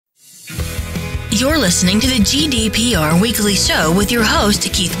You're listening to the GDPR Weekly Show with your host,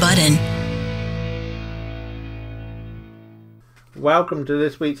 Keith Budden. Welcome to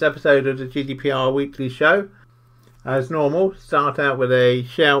this week's episode of the GDPR Weekly Show. As normal, start out with a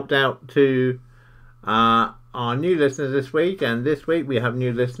shout out to our new listeners this week. And this week we have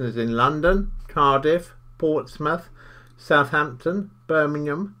new listeners in London, Cardiff, Portsmouth, Southampton,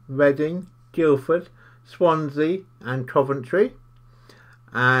 Birmingham, Reading, Guildford, Swansea and Coventry.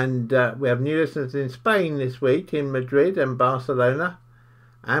 And we have new listeners in Spain this week, in Madrid and Barcelona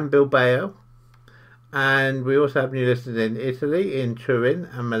and Bilbao. And we also have new listeners in Italy, in Turin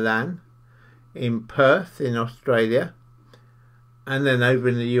and Milan, in Perth in Australia. And then over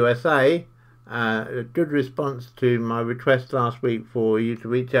in the USA, a good response to my request last week for you to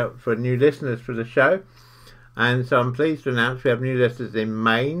reach out for new listeners for the show. And so I'm pleased to announce we have new listeners in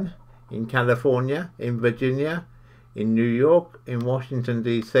Maine, in California, in Virginia, in New York, in Washington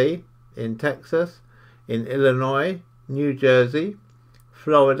DC, in Texas, in Illinois, New Jersey,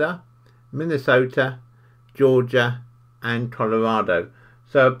 Florida, Minnesota, Georgia and Colorado.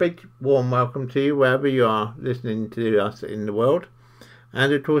 So a big warm welcome to you wherever you are listening to us in the world.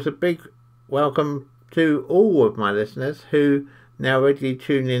 And of course a big welcome to all of my listeners who now regularly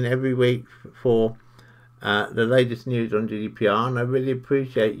tune in every week for the latest news on GDPR. And I really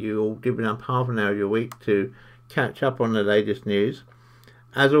appreciate you all giving up half an hour of your week to catch up on the latest news.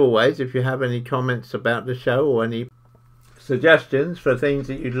 As always, if you have any comments about the show or any suggestions for things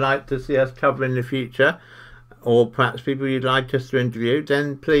that you'd like to see us cover in the future, or perhaps people you'd like us to interview,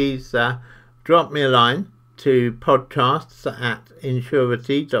 then please drop me a line to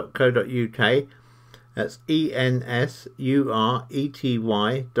podcasts@insurety.co.uk. That's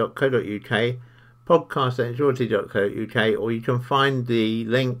ENSURETY.co.uk, podcast@insurety.co.uk, or you can find the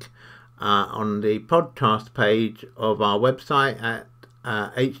link on the podcast page of our website at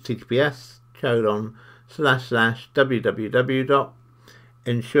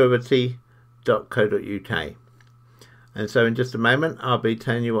https://www.insurety.co.uk. And so in just a moment, I'll be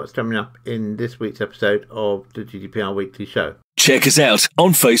telling you what's coming up in this week's episode of the GDPR Weekly Show. Check us out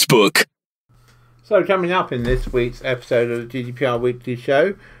on Facebook. So coming up in this week's episode of the GDPR Weekly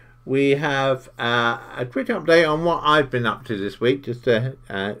Show, we have a quick update on what I've been up to this week, just to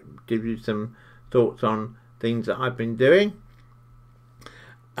give you some thoughts on things that I've been doing.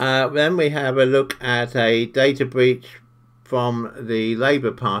 Then we have a look at a data breach from the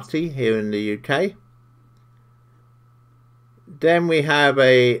Labour Party here in the UK. Then we have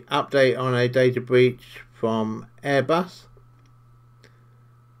a update on a data breach from Airbus.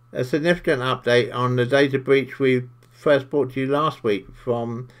 A significant update on the data breach we first brought to you last week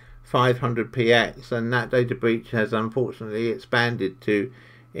from 500px, and that data breach has unfortunately expanded to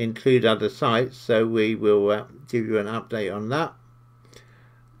include other sites, so we will give you an update on that.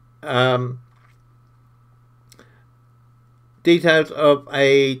 Details of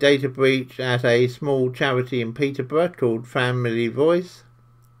a data breach at a small charity in Peterborough called Family Voice.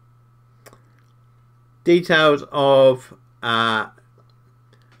 Details of not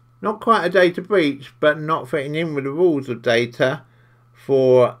quite a data breach, but not fitting in with the rules of data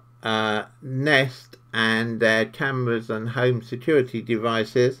for Nest and their cameras and home security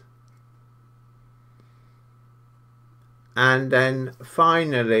devices. And then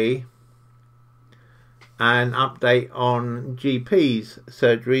finally an update on GPs,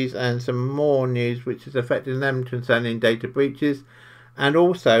 surgeries, and some more news which is affecting them concerning data breaches, and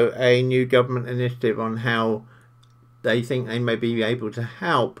also a new government initiative on how they think they may be able to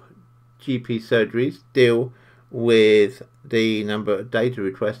help GP surgeries deal with the number of data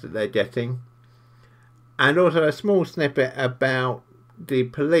requests that they're getting. And also a small snippet about the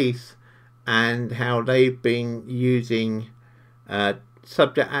police and how they've been using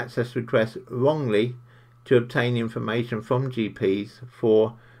subject access requests wrongly to obtain information from GPs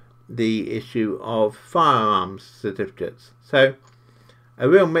for the issue of firearms certificates. So a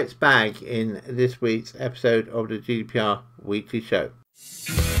real mixed bag in this week's episode of the GDPR Weekly Show.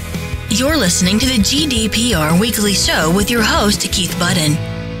 You're listening to the GDPR Weekly Show with your host, Keith Budden.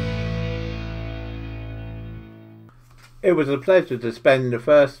 It was a pleasure to spend the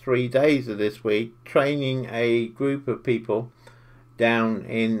first 3 days of this week training a group of people down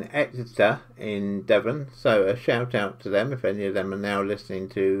in Exeter in Devon. So a shout out to them if any of them are now listening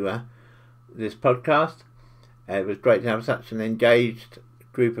to this podcast. It was great to have such an engaged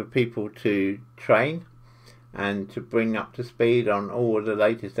group of people to train and to bring up to speed on all of the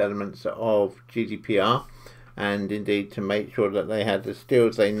latest elements of GDPR, and indeed to make sure that they had the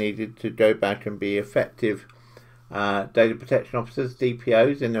skills they needed to go back and be effective data protection officers,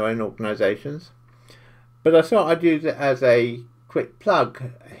 DPOs, in their own organisations. But I thought I'd use it as a quick plug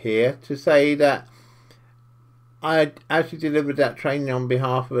here to say that I actually delivered that training on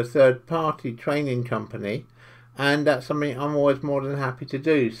behalf of a third-party training company, and that's something I'm always more than happy to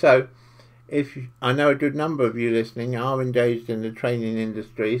do. So I know a good number of you listening are engaged in the training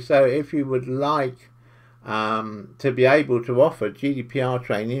industry, so if you would like to be able to offer GDPR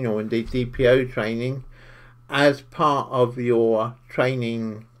training or indeed DPO training as part of your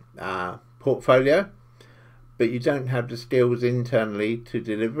training portfolio, but you don't have the skills internally to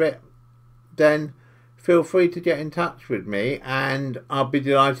deliver it, then feel free to get in touch with me and I'll be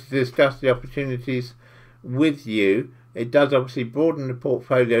delighted to discuss the opportunities with you. It does obviously broaden the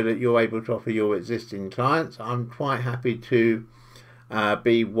portfolio that you're able to offer your existing clients. I'm quite happy to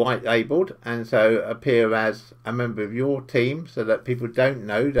be white labelled and so appear as a member of your team so that people don't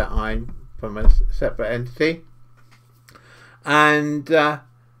know that I'm from a separate entity, and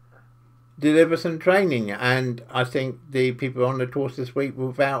deliver some training. And I think the people on the course this week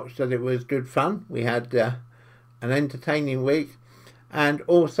will vouch that it was good fun. We had an entertaining week, and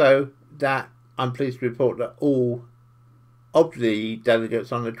also that I'm pleased to report that all of the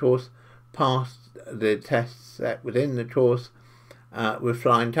delegates on the course passed the tests set within the course with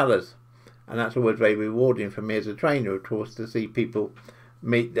flying colours, and that's always very rewarding for me as a trainer, of course, to see people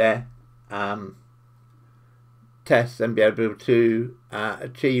meet their tests and be able to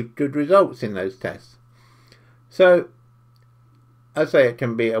achieve good results in those tests. So I say it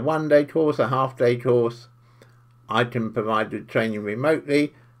can be a one-day course, a half-day course. I can provide the training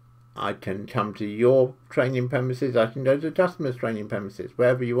remotely. I can come to your training premises. I can go to the customer's training premises,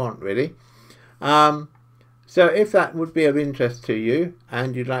 wherever you want, really. So if that would be of interest to you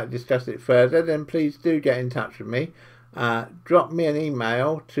and you'd like to discuss it further, then please do get in touch with me. Drop me an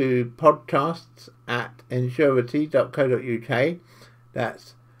email to podcasts@ensurety.co.uk.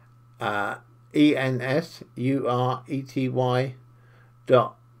 That's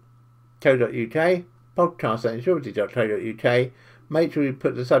ensurety.co.uk, podcasts@ensurety.co.uk. Make sure you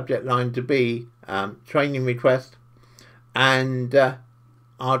put the subject line to be training request, and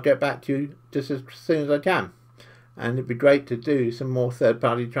I'll get back to you just as soon as I can. And it'd be great to do some more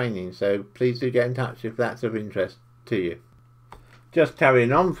third-party training, so please do get in touch if that's of interest to you. Just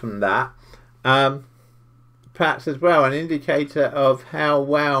carrying on from that, perhaps as well an indicator of how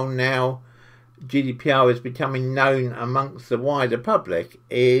well now GDPR is becoming known amongst the wider public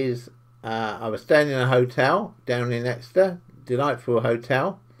is I was staying in a hotel down in Exeter, delightful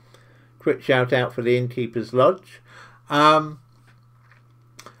hotel. Quick shout out for the Innkeeper's Lodge.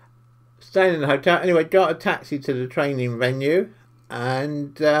 Staying in the hotel, anyway, got a taxi to the training venue,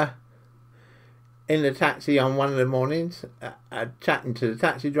 and in the taxi on one of the mornings, chatting to the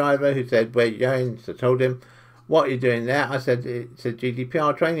taxi driver, who said, "Where are you going?" So I told him, "What are you doing there?" I said, "It's a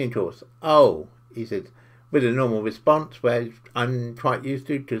GDPR training course." "Oh," he said, with a normal response, where I'm quite used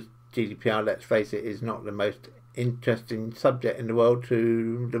to, because GDPR, let's face it, is not the most interesting subject in the world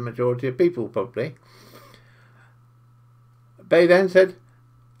to the majority of people, probably. But he then said,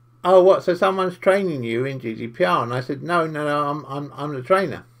 "Oh, what? So someone's training you in GDPR?" And I said, "No, I'm the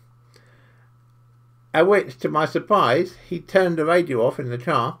trainer." At which, to my surprise, he turned the radio off in the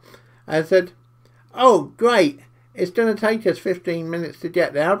car and said, "Oh, great! It's going to take us 15 minutes to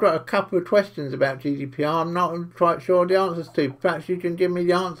get there. I've got a couple of questions about GDPR. I'm not quite sure the answers to. Perhaps you can give me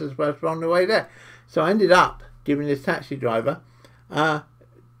the answers whilst we're on the way there." So I ended up giving this taxi driver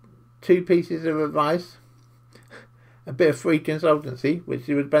two pieces of advice. A bit of free consultancy, which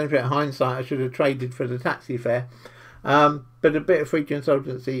with benefit of hindsight I should have traded for the taxi fare, but a bit of free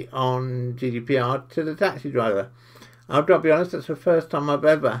consultancy on GDPR to the taxi driver. I've got to be honest, that's the first time I've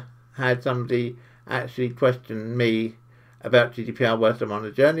ever had somebody actually question me about GDPR whilst I'm on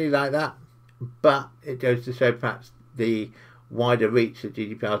a journey like that, but it goes to show perhaps the wider reach that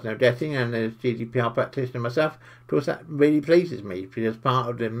GDPR is now getting, and as GDPR practitioner myself, of course, that really pleases me, because part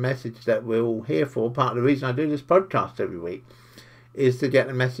of the message that we're all here for, part of the reason I do this podcast every week, is to get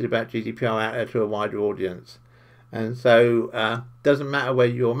the message about GDPR out there to a wider audience. And so doesn't matter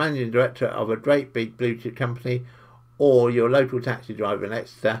whether you're managing director of a great big blue chip company or your local taxi driver in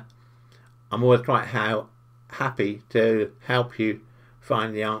Exeter, I'm always quite happy to help you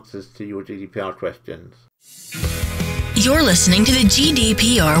find the answers to your GDPR questions. You're listening to the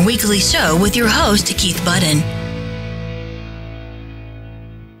GDPR Weekly Show with your host, Keith Budden.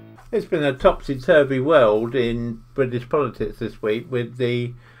 It's been a topsy-turvy world in British politics this week, with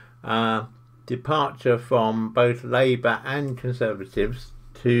the departure from both Labour and Conservatives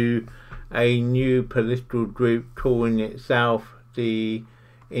to a new political group calling itself the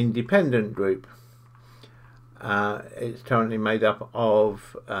Independent Group. It's currently made up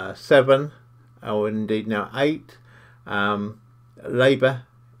of 7, or indeed now 8, Labour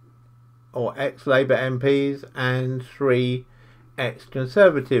or ex-Labour MPs and 3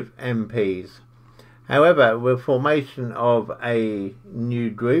 ex-Conservative MPs. However, the formation of a new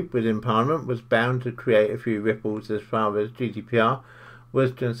group within Parliament was bound to create a few ripples as far as GDPR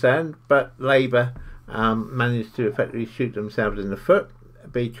was concerned, but Labour managed to effectively shoot themselves in the foot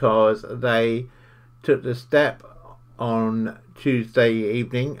because they took the step on Tuesday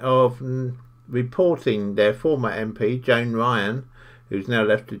evening of reporting their former MP, Joan Ryan, who's now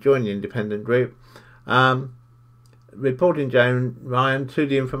left to join the independent group, reporting Joan Ryan to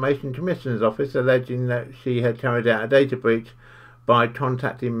the Information Commissioner's Office, alleging that she had carried out a data breach by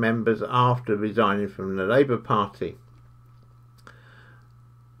contacting members after resigning from the Labour Party.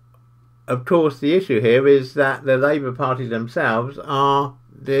 Of course, the issue here is that the Labour Party themselves are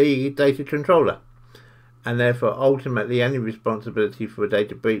the data controller, and therefore ultimately any responsibility for a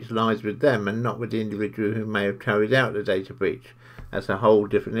data breach lies with them and not with the individual who may have carried out the data breach. That's a whole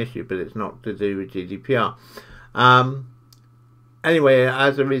different issue, but it's not to do with GDPR. Anyway,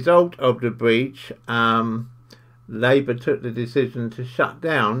 as a result of the breach, Labour took the decision to shut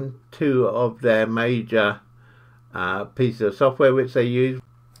down 2 of their major pieces of software which they use.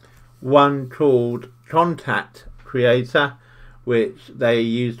 One called Contact Creator, which they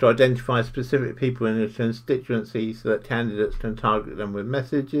use to identify specific people in a constituency so that candidates can target them with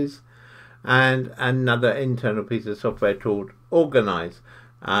messages, and another internal piece of software called Organise.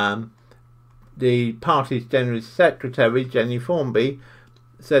 The party's General Secretary, Jenny Formby,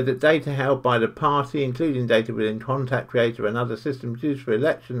 said that data held by the party, including data within Contact Creator and other systems used for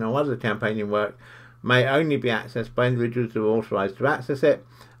election or other campaigning work, may only be accessed by individuals who are authorised to access it,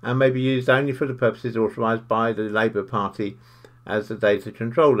 and may be used only for the purposes authorised by the Labour Party as the data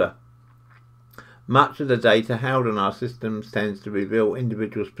controller. Much of the data held on our systems tends to reveal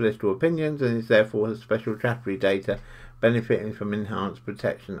individuals' political opinions and is therefore special category data benefiting from enhanced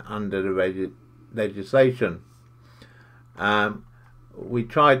protection under the legislation. We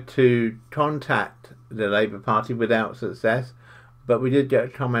tried to contact the Labour Party without success, but we did get a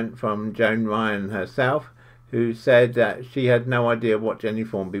comment from Joan Ryan herself, who said that she had no idea what Jenny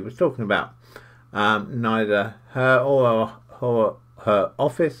Formby was talking about. Neither her or her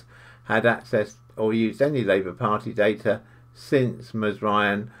office had access or used any Labour Party data since Ms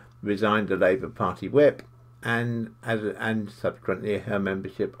Ryan resigned the Labour Party whip and subsequently her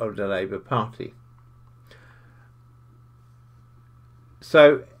membership of the Labour Party.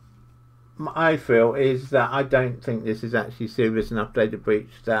 So I feel is that I don't think this is actually serious enough data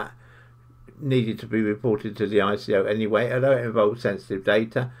breach that needed to be reported to the ICO anyway. Although it involves sensitive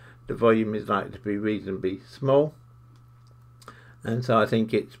data, the volume is likely to be reasonably small, and so I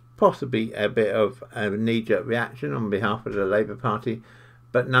think it's possibly a bit of a knee-jerk reaction on behalf of the Labour Party,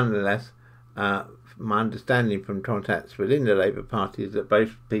 but nonetheless my understanding from contacts within the Labour Party is that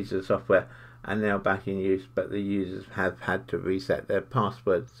both pieces of software are now back in use, but the users have had to reset their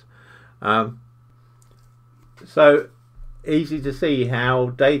passwords. So easy to see how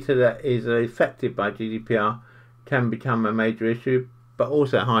data that is affected by GDPR can become a major issue, but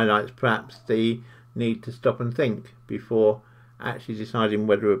also highlights perhaps the need to stop and think before actually deciding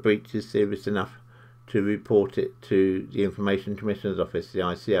whether a breach is serious enough to report it to the Information Commissioner's Office, the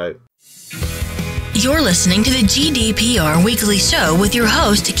ICO. You're listening to the GDPR Weekly Show with your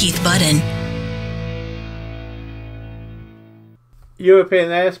host, Keith Budden. European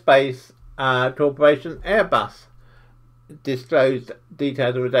Airspace Corporation, Airbus, disclosed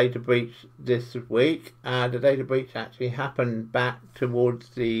details of a data breach this week. The data breach actually happened back towards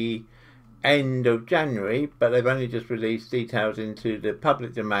the end of January, but they've only just released details into the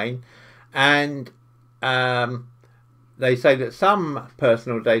public domain, and they say that some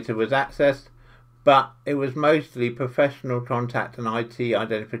personal data was accessed, but it was mostly professional contact and IT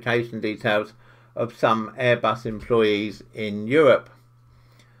identification details of some Airbus employees in Europe.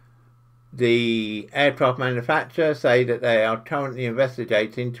 The aircraft manufacturer say that they are currently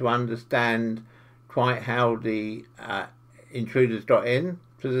investigating to understand quite how the intruders got in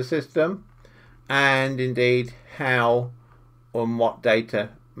to the system, and indeed how and what data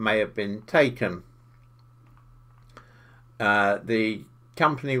may have been taken. The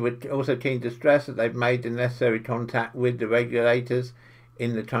company would also keen to stress that they've made the necessary contact with the regulators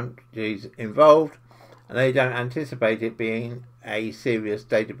in the countries involved, and they don't anticipate it being a serious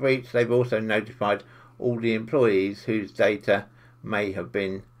data breach. They've also notified all the employees whose data may have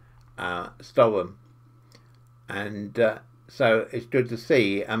been stolen, and so it's good to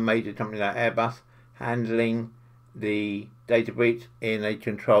see a major company like Airbus handling the data breach in a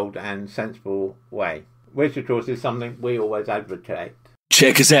controlled and sensible way, which of course is something we always advocate.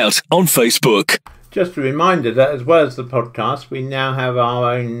 Check us out on Facebook. Just a reminder that as well as the podcast, we now have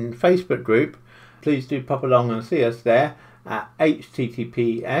our own Facebook group. Please do pop along and see us there at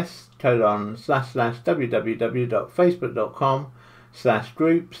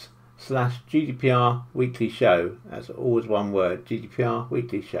https://www.facebook.com/groups/GDPR Weekly Show. That's always one word, GDPR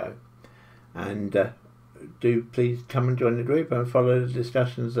Weekly Show. And do please come and join the group and follow the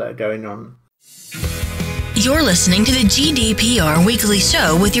discussions that are going on. You're listening to the GDPR Weekly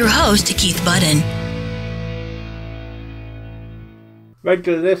Show with your host, Keith Budden.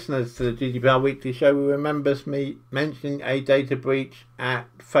 Regular listeners to the GDPR Weekly Show will remember me mentioning a data breach at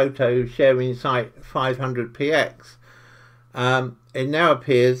photo sharing site 500px. It now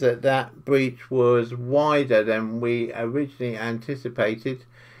appears that breach was wider than we originally anticipated,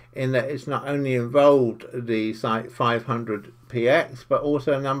 in that it's not only involved the site 500px but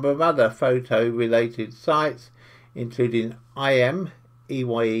also a number of other photo related sites, including EYEM,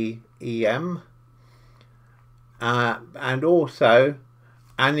 and also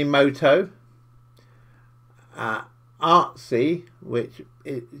Animoto, Artsy, which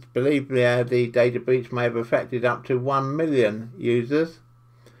is believed the data breach may have affected up to 1 million users,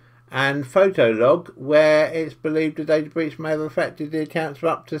 and Photolog, where it's believed the data breach may have affected the accounts of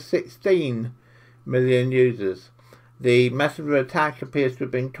up to 16 million users. The method of attack appears to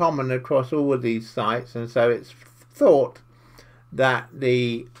have been common across all of these sites, and so it's thought that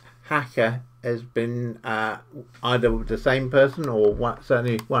the hacker has been either the same person or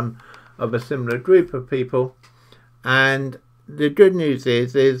certainly one of a similar group of people. And the good news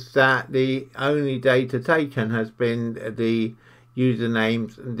is that the only data taken has been the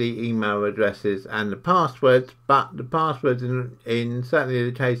usernames, the email addresses and the passwords, but the passwords in certainly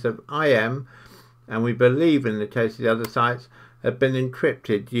the case of EYEM, and we believe in the case of the other sites, have been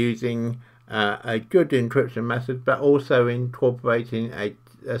encrypted using a good encryption method, but also incorporating a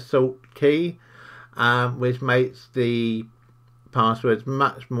salt key, which makes the passwords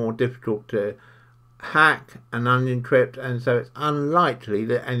much more difficult to hack and unencrypt, and so it's unlikely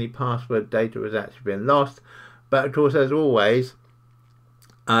that any password data has actually been lost. But of course, as always,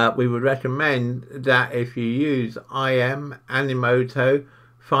 we would recommend that if you use EYEM, Animoto,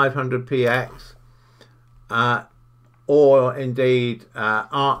 500px, or indeed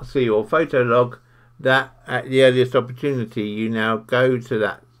Artsy or Photolog, that at the earliest opportunity you now go to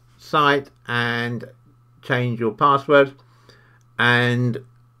that site and change your password. And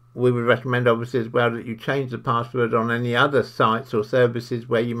we would recommend obviously as well that you change the password on any other sites or services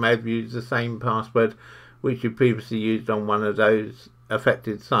where you may have used the same password which you previously used on one of those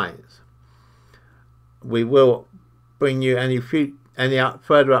affected sites. We will bring you any further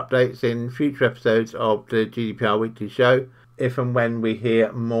updates in future episodes of the GDPR Weekly Show if and when we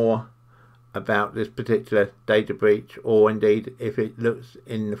hear more about this particular data breach, or indeed if it looks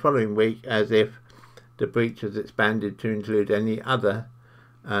in the following week as if the breach has expanded to include any other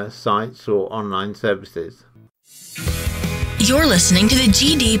sites or online services. You're listening to the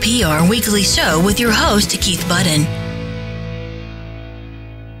GDPR Weekly Show with your host, Keith Budden.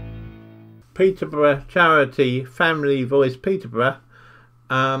 Peterborough charity Family Voice Peterborough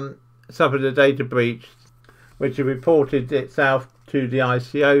suffered a data breach which it reported itself to the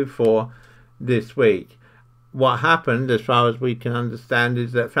ICO for this week. What happened, as far as we can understand,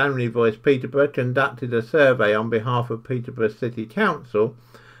 is that Family Voice Peterborough conducted a survey on behalf of Peterborough City Council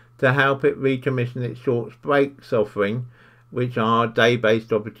to help it recommission its short breaks offering, which are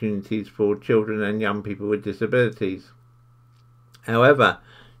day-based opportunities for children and young people with disabilities. However,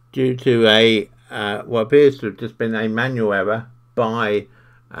 due to what appears to have just been a manual error by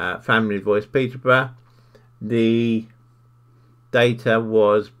Family Voice Peterborough, the data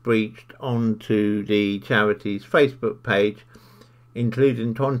was breached onto the charity's Facebook page,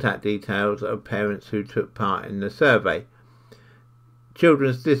 including contact details of parents who took part in the survey.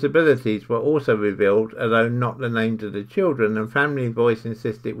 Children's disabilities were also revealed, although not the names of the children, and Family Voice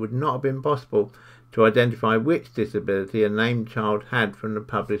insisted it would not have been possible to identify which disability a named child had from the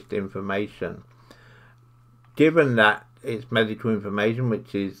published information. Given that it's medical information,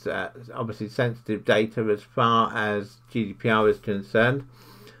 which is obviously sensitive data as far as GDPR is concerned,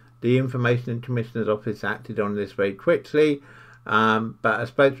 the Information and Commissioner's Office acted on this very quickly, but a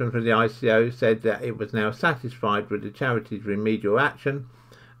spokesman for the ICO said that it was now satisfied with the charity's remedial action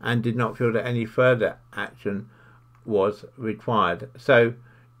and did not feel that any further action was required. So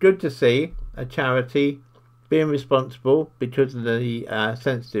good to see a charity being responsible because of the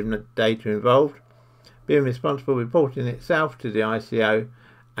sensitive data involved, being responsible, reporting itself to the ICO,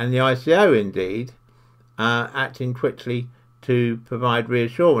 and the ICO indeed acting quickly to provide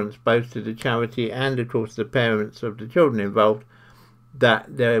reassurance both to the charity and of course the parents of the children involved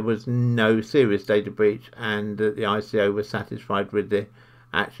that there was no serious data breach and that the ICO was satisfied with the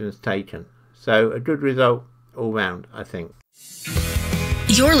actions taken. So a good result all round, I think.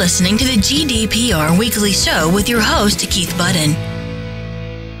 You're listening to the GDPR Weekly Show with your host, Keith Budden.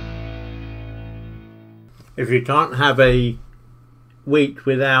 If you can't have a week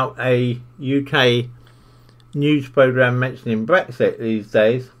without a UK news programme mentioning Brexit these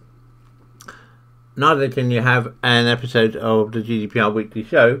days, neither can you have an episode of the GDPR Weekly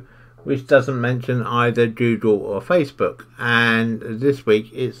Show which doesn't mention either Google or Facebook. And this week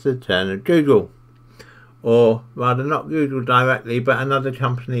it's the turn of Google. Or rather, not Google directly, but another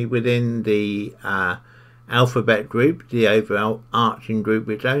company within the Alphabet group, the overarching group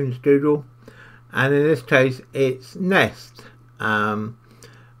which owns Google. And in this case, it's Nest. Some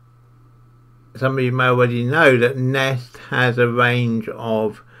of you may already know that Nest has a range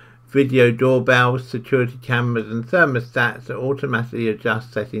of video doorbells, security cameras and thermostats that automatically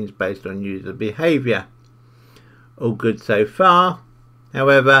adjust settings based on user behaviour. All good so far.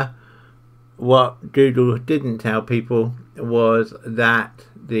 However, what Google didn't tell people was that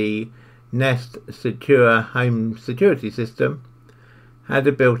the Nest Secure Home Security System had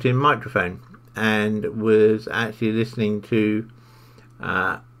a built-in microphone and was actually listening to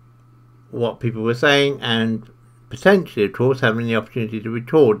what people were saying and potentially, of course, having the opportunity to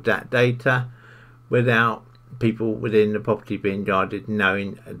record that data without people within the property being guarded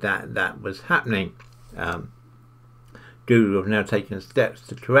knowing that that was happening. Google have now taken steps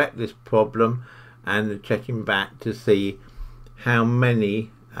to correct this problem and are checking back to see how many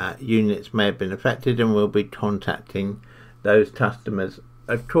units may have been affected, and will be contacting those customers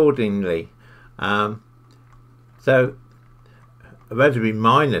accordingly. So a relatively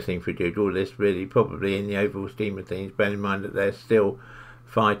minor thing for Google, this really, probably in the overall scheme of things, bearing in mind that they're still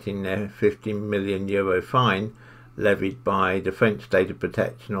fighting their €15 million fine levied by the French Data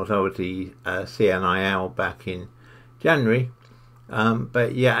Protection Authority, CNIL, back in January.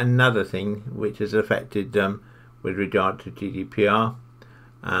 But yet another thing which has affected them with regard to GDPR.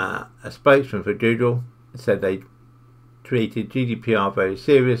 A spokesman for Google said they treated GDPR very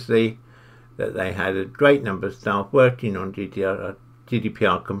seriously, that they had a great number of staff working on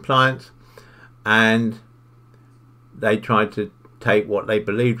GDPR compliance, and they tried to take what they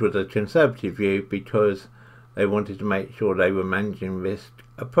believed was a conservative view because they wanted to make sure they were managing risk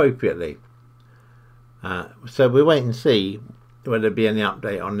appropriately. So we'll wait and see whether there'll be any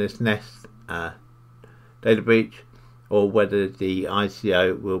update on this Nest data breach, or whether the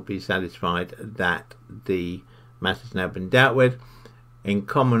ICO will be satisfied that the matter's now been dealt with. In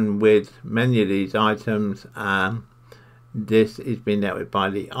common with many of these items, this is being dealt with by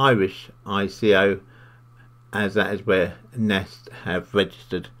the Irish ICO, as that is where Nest have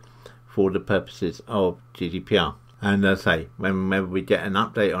registered for the purposes of GDPR. And as I say, whenever we get an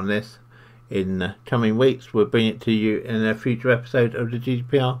update on this in the coming weeks, we'll bring it to you in a future episode of the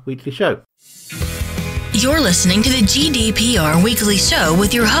GDPR Weekly Show. You're listening to the GDPR Weekly Show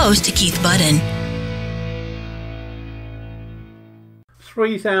with your host, Keith Budden.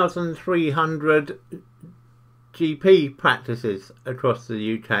 3,300 GP practices across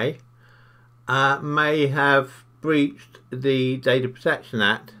the UK may have breached the Data Protection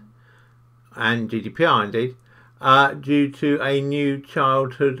Act and GDPR indeed due to a new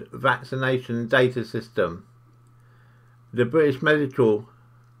childhood vaccination data system. The British Medical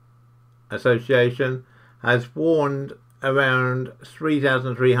Association has warned around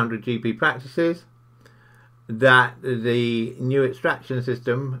 3,300 GP practices that the new extraction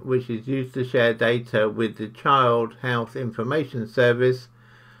system, which is used to share data with the Child Health Information Service,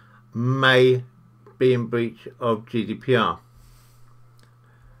 may be in breach of GDPR.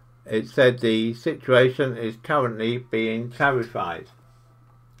 It said the situation is currently being clarified.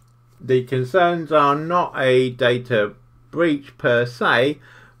 The concerns are not a data breach per se,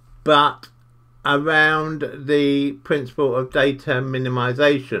 but around the principle of data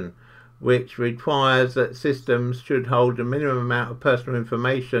minimization, which requires that systems should hold a minimum amount of personal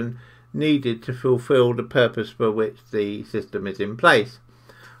information needed to fulfill the purpose for which the system is in place,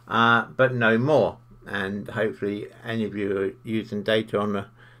 but no more. And hopefully any of you who are using data on a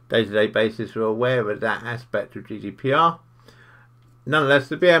day-to-day basis are aware of that aspect of GDPR. Nonetheless,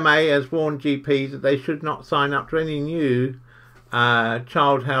 the BMA has warned GPs that they should not sign up to any new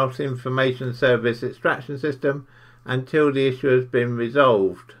Child Health Information Service extraction system until the issue has been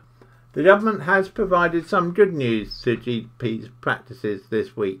resolved. The government has provided some good news to GPs' practices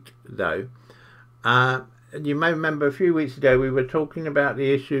this week, though. You may remember a few weeks ago we were talking about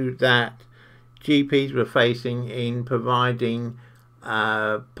the issue that GPs were facing in providing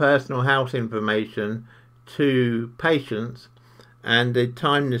personal health information to patients and the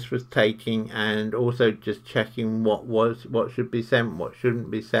time this was taking, and also just checking what should be sent, what shouldn't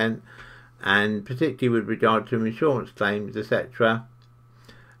be sent, and particularly with regard to insurance claims, etc.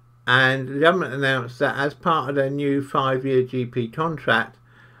 And the government announced that as part of their new 5-year GP contract,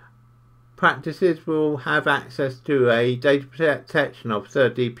 practices will have access to a data protection officer,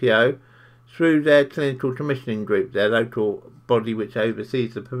 DPO, through their clinical commissioning group, their local body which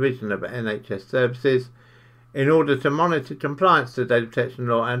oversees the provision of NHS services, in order to monitor compliance to data protection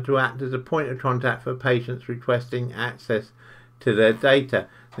law and to act as a point of contact for patients requesting access to their data.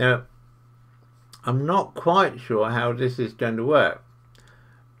 Now, I'm not quite sure how this is going to work,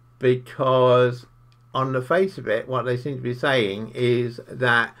 because on the face of it, what they seem to be saying is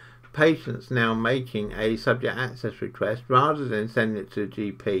that patients now making a subject access request, rather than sending it to a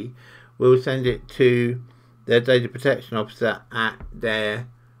GP, will send it to their data protection officer at their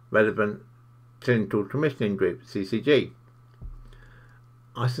relevant clinical commissioning group, CCG.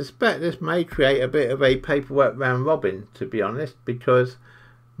 I suspect this may create a bit of a paperwork round robin, to be honest, because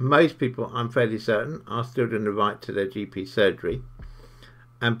most people, I'm fairly certain, are still going to write to their GP surgery,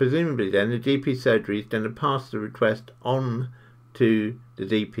 and presumably then the GP surgery is going to pass the request on to the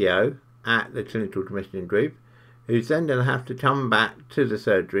DPO at the clinical commissioning group, who's then going to have to come back to the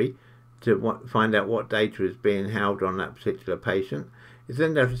surgery to find out what data is being held on that particular patient. It's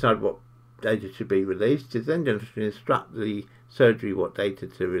then going to decide what data should be released. It's then going to instruct the surgery what data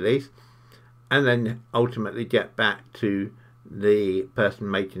to release, and then ultimately get back to the person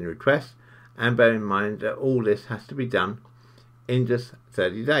making the request. And bear in mind that all this has to be done in just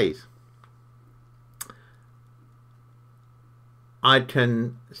 30 days. I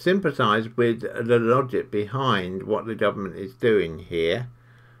can sympathise with the logic behind what the government is doing here.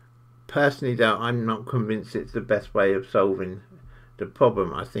 Personally, though, I'm not convinced it's the best way of solving the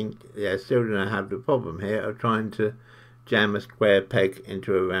problem. I think they're still going to have the problem here of trying to jam a square peg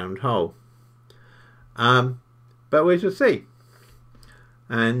into a round hole. But we shall see.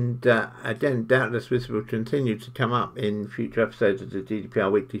 And again, doubtless this will continue to come up in future episodes of the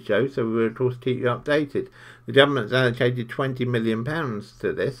GDPR Weekly Show, so we will of course keep you updated. The government's allocated £20 million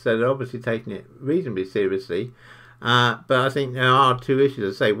to this, so they're obviously taking it reasonably seriously. But I think there are two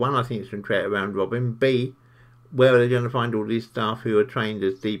issues. I say, one, I think it's going to create a round robin. B, where are they going to find all these staff who are trained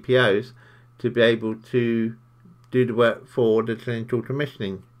as DPOs to be able to do the work for the clinical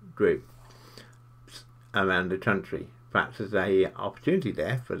commissioning group around the country? Perhaps there's an opportunity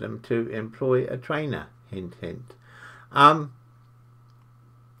there for them to employ a trainer, hint, hint. The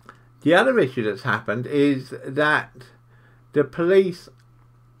other issue that's happened is that the police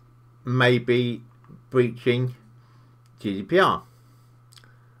may be breaching GDPR,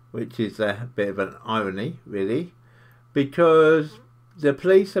 which is a bit of an irony, really, because the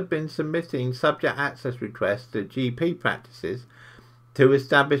police have been submitting subject access requests to GP practices to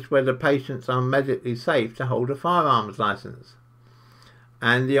establish whether patients are medically safe to hold a firearms licence.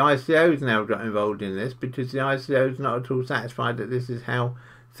 And the ICO's now got involved in this, because the ICO's not at all satisfied that this is how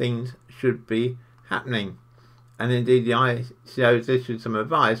things should be happening. And indeed the ICO's issued some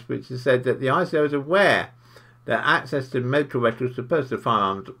advice which has said that the ICO is aware that access to medical records for personal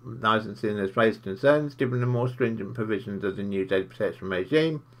firearms licensing has raised concerns given the more stringent provisions of the new data protection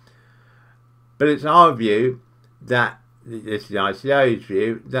regime. But it's our view that, this is the ICO's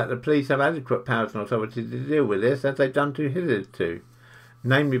view, that the police have adequate powers and authority to deal with this, as they've done hitherto,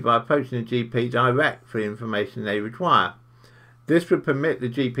 namely by approaching the GP direct for information they require. This would permit the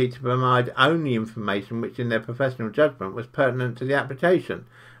GP to provide only information which in their professional judgment was pertinent to the application,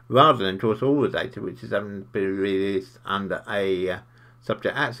 rather than, of course, all the data which is having been released under a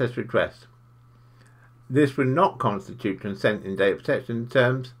subject access request. This would not constitute consent in data protection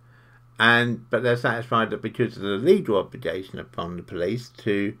terms, but they're satisfied that because of the legal obligation upon the police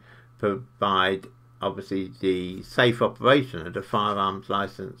to provide, obviously, the safe operation of the firearms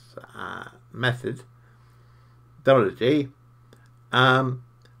licence methodology,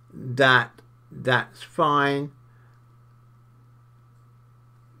 that's fine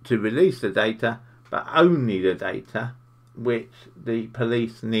to release the data, but only the data which the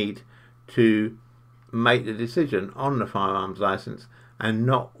police need to make the decision on the firearms licence, and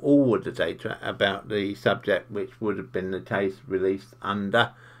not all of the data about the subject, which would have been the case released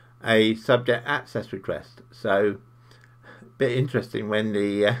under a subject access request. So, a bit interesting when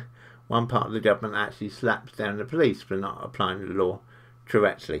the one part of the government actually slaps down the police for not applying the law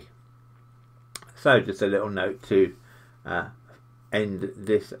correctly. So, just a little note to end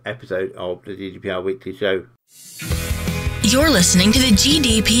this episode of the GDPR Weekly Show. You're listening to the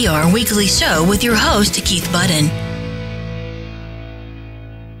GDPR Weekly Show with your host, Keith Budden.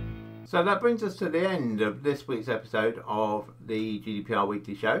 So that brings us to the end of this week's episode of the GDPR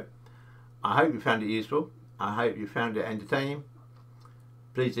Weekly Show. I hope you found it useful. I hope you found it entertaining.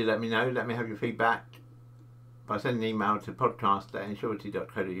 Please do let me know. Let me have your feedback by sending an email to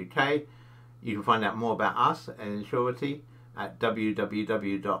podcast@insurity.co.uk. You can find out more about us at Insurity at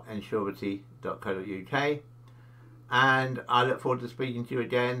www.insurity.co.uk. And I look forward to speaking to you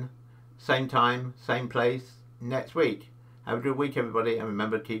again, same time, same place, next week. Have a good week, everybody, and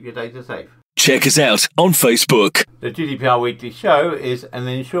remember to keep your data safe. Check us out on Facebook. The GDPR Weekly Show is an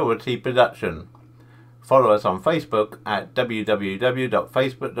Insurity production. Follow us on Facebook at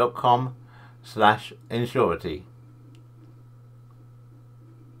www.facebook.com/Insurity.